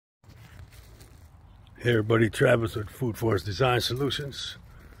Hey everybody, Travis with Food Forest Design Solutions,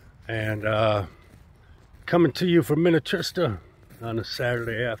 and coming to you from Minnetrista on a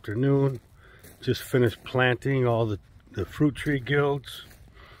Saturday afternoon. Just finished planting all the fruit tree guilds,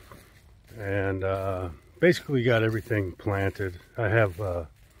 and basically got everything planted. I have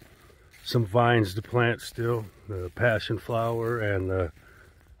some vines to plant still, the passion flower and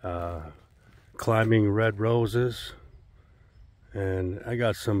the climbing red roses, and I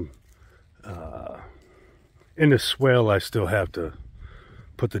got some in the swale. I still have to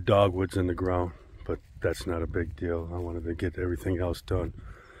put the dogwoods in the ground, but that's not a big deal. I wanted to get everything else done.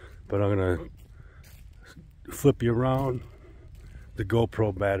 But I'm gonna flip you around. The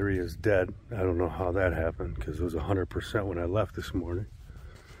GoPro battery is dead. I don't know how that happened because it was 100% when I left this morning.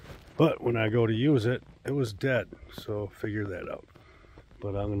 But when I go to use it, it was dead. So figure that out.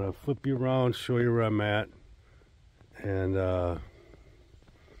 But I'm gonna flip you around, show you where I'm at, and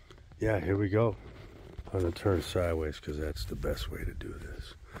yeah, here we go. I'm gonna turn sideways because that's the best way to do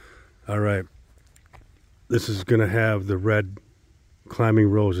this. All right, this is gonna have the red climbing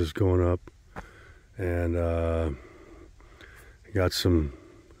roses going up, and I got some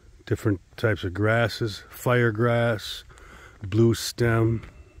different types of grasses: fire grass, blue stem,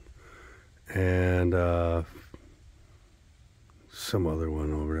 and some other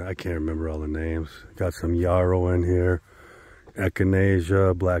one over there. I can't remember all the names. Got some yarrow in here,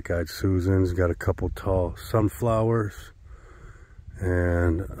 echinacea, black-eyed Susans, got a couple tall sunflowers,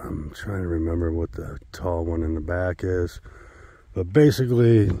 and I'm trying to remember what the tall one in the back is. But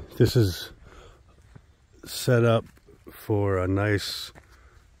basically, this is set up for a nice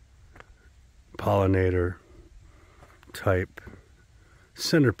pollinator type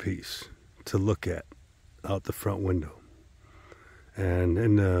centerpiece to look at out the front window. And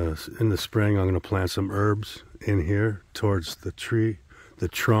in the spring, I'm going to plant some herbs in here towards the tree, the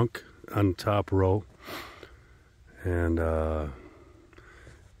trunk on top row. And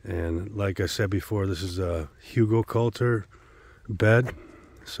like I said before, this is a hugelkultur bed.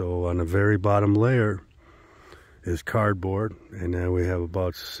 So on the very bottom layer is cardboard, and then we have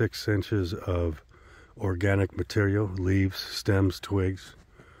about 6 inches of organic material: leaves, stems, twigs,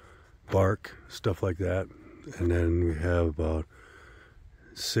 bark, stuff like that. And then we have about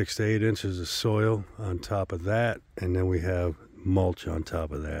 6 to 8 inches of soil on top of that, and then we have mulch on top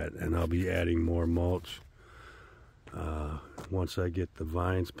of that, and I'll be adding more mulch once I get the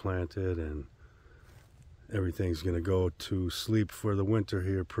vines planted, and everything's gonna go to sleep for the winter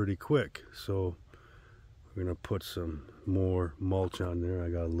here pretty quick. So we're gonna put some more mulch on there. I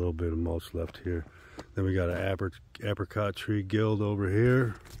got a little bit of mulch left here. Then we got an apricot tree guild over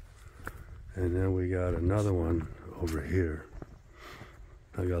here, and then we got another one over here.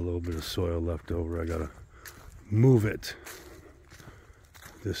 I got a little bit of soil left over. I gotta move it.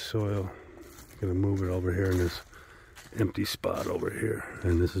 This soil, I'm gonna move it over here in this empty spot over here.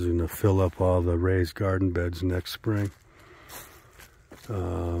 And this is gonna fill up all the raised garden beds next spring.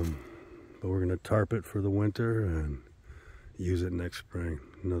 But we're gonna tarp it for the winter and use it next spring.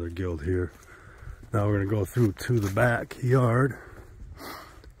 Another guild here. Now we're gonna go through to the backyard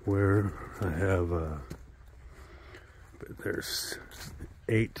where I have there's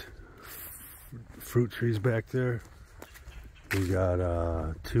 8 fruit trees back there. We got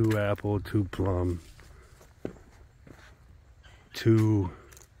 2 apple, 2 plum, 2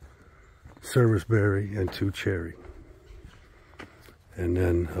 serviceberry, and 2 cherry. And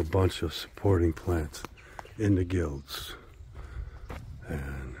then a bunch of supporting plants in the guilds.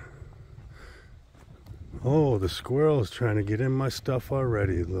 And oh, the squirrel is trying to get in my stuff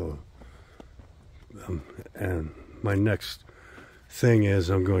already, though. And my next thing is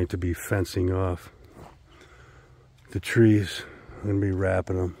I'm going to be fencing off the trees. I'm going to be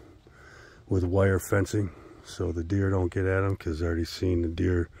wrapping them with wire fencing so the deer don't get at them, because I already seen the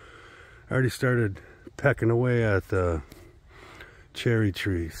deer already started pecking away at the cherry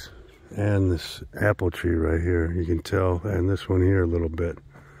trees and this apple tree right here. You can tell, and this one here a little bit.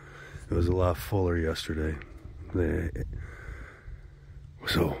 It was a lot fuller yesterday.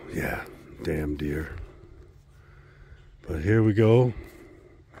 So yeah, damn deer. But here we go.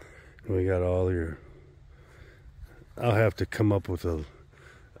 We got all your, I'll have to come up with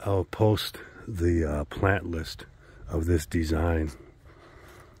I'll post the plant list of this design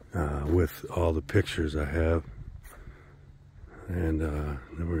with all the pictures I have. And then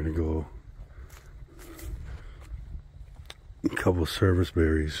we're gonna go a couple of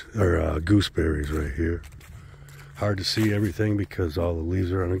serviceberries, or gooseberries right here. Hard to see everything because all the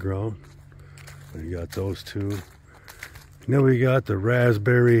leaves are on the ground. We got those 2. And then we got the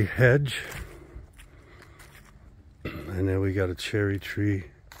raspberry hedge, and then we got a cherry tree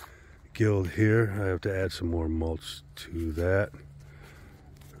guild here. I have to add some more mulch to that.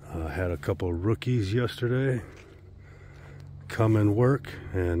 I had a couple of rookies yesterday come and work,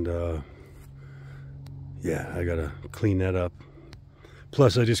 and yeah, I gotta clean that up.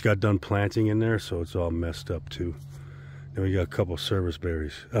 Plus I just got done planting in there, so it's all messed up too. Then we got a couple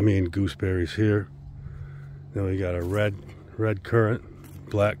gooseberries here. Then we got a red currant,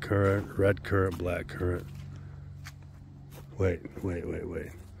 black currant, red currant, black currant. Wait.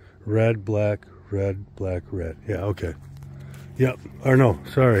 Red, black, red. Yeah, okay. Yep, or no,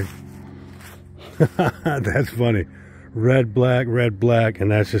 sorry. That's funny. Red, black,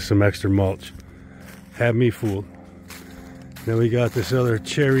 and that's just some extra mulch. Have me fooled. Then we got this other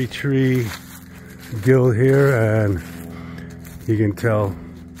cherry tree guild here, and you can tell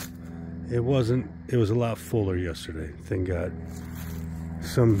it was a lot fuller yesterday. Thing got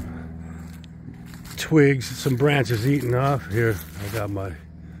some twigs, some branches eaten off. Here, I got my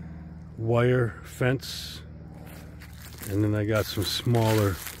wire fence, and then I got some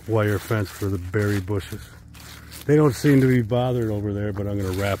smaller wire fence for the berry bushes. They don't seem to be bothered over there, but I'm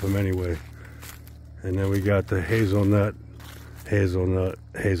gonna wrap them anyway. And then we got the hazelnut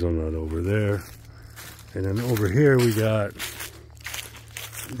over there. And then over here we got,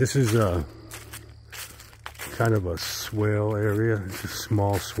 this is a kind of a swale area. It's a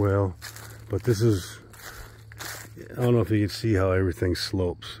small swale, but this is, I don't know if you can see how everything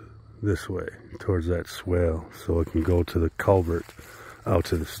slopes this way towards that swale, so it can go to the culvert out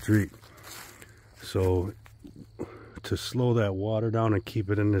to the street. So to slow that water down and keep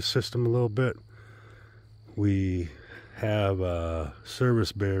it in the system a little bit, we have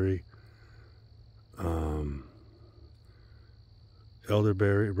serviceberry,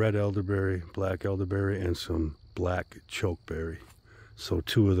 elderberry, red elderberry, black elderberry, and some black chokeberry. So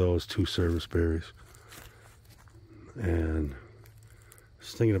two of those, two serviceberries. And I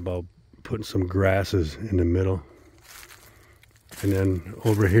was thinking about putting some grasses in the middle. And then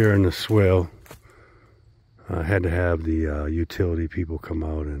over here in the swale, I had to have the utility people come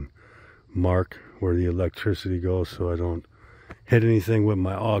out and mark where the electricity goes so I don't hit anything with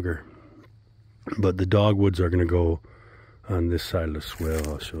my auger. But the dogwoods are going to go on this side of the swale.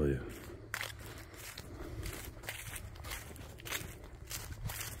 I'll show you.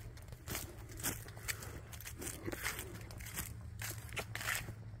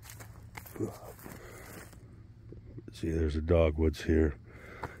 See, there's the dogwoods here.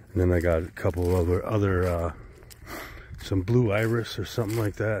 And then I got a couple of other some blue iris or something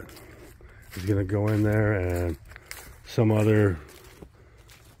like that is gonna go in there, and some other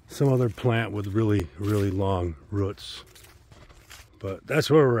plant with really long roots. But that's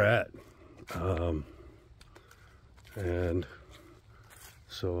where we're at. And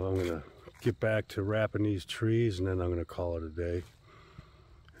so I'm gonna get back to wrapping these trees, and then I'm gonna call it a day.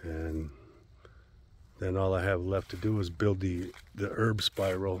 And then all I have left to do is build the herb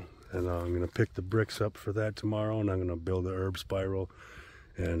spiral, and I'm gonna pick the bricks up for that tomorrow, and I'm gonna build the herb spiral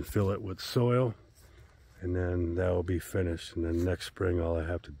and fill it with soil, and then that will be finished. And then next spring all I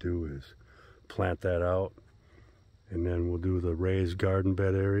have to do is plant that out, and then we'll do the raised garden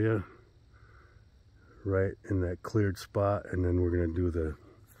bed area right in that cleared spot, and then we're gonna do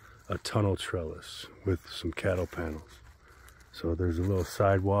a tunnel trellis with some cattle panels. So there's a little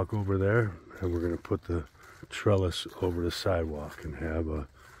sidewalk over there, and we're gonna put the trellis over the sidewalk and have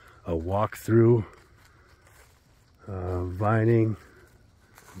a walk-through vining,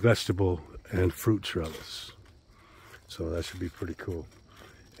 vegetable, and fruit trellis. So that should be pretty cool.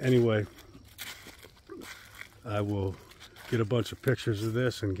 Anyway, I will get a bunch of pictures of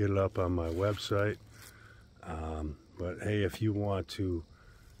this and get it up on my website. But hey, if you want to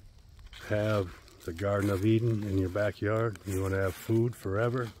have the Garden of Eden in your backyard, you want to have food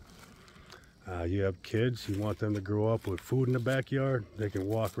forever, you have kids, you want them to grow up with food in the backyard, they can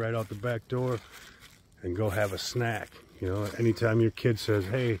walk right out the back door and go have a snack. You know, anytime your kid says,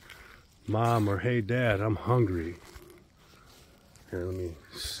 hey mom, or hey dad, I'm hungry. Here, let me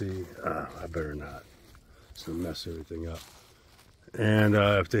see. I better not. It's gonna mess everything up. And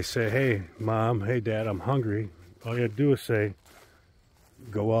if they say, hey mom, hey dad, I'm hungry, all you gotta do is say,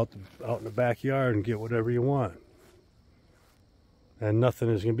 go out in the backyard and get whatever you want. And nothing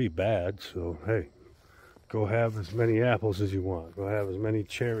is going to be bad, so hey, go have as many apples as you want. Go have as many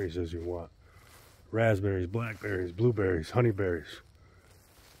cherries as you want. Raspberries, blackberries, blueberries, honeyberries.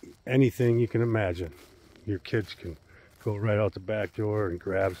 Anything you can imagine. Your kids can go right out the back door and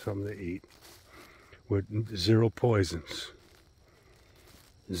grab something to eat. With zero poisons,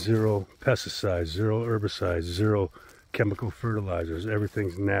 zero pesticides, zero herbicides, zero chemical fertilizers.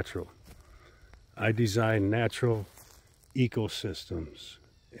 Everything's natural. I design natural ecosystems,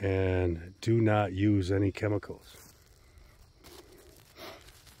 and do not use any chemicals.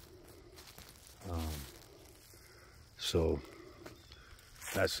 So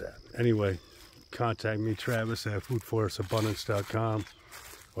that's that. Anyway, contact me, Travis, at foodforestabundance.com,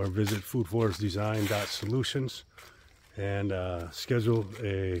 or visit foodforestdesign.solutions and schedule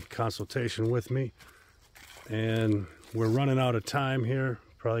a consultation with me. And we're running out of time here.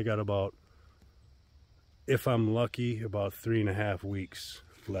 Probably got about, if I'm lucky, about 3.5 weeks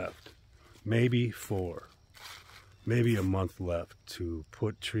left, maybe 4, maybe a month left to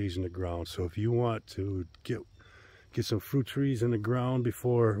put trees in the ground. So if you want to get some fruit trees in the ground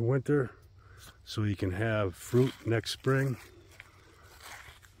before winter so you can have fruit next spring,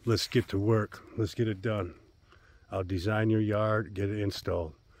 let's get to work. Let's get it done. I'll design your yard, get it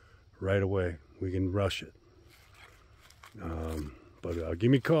installed right away. We can rush it. But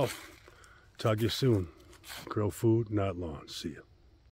give me a call. Talk to you soon. Grow food, not lawns. See ya.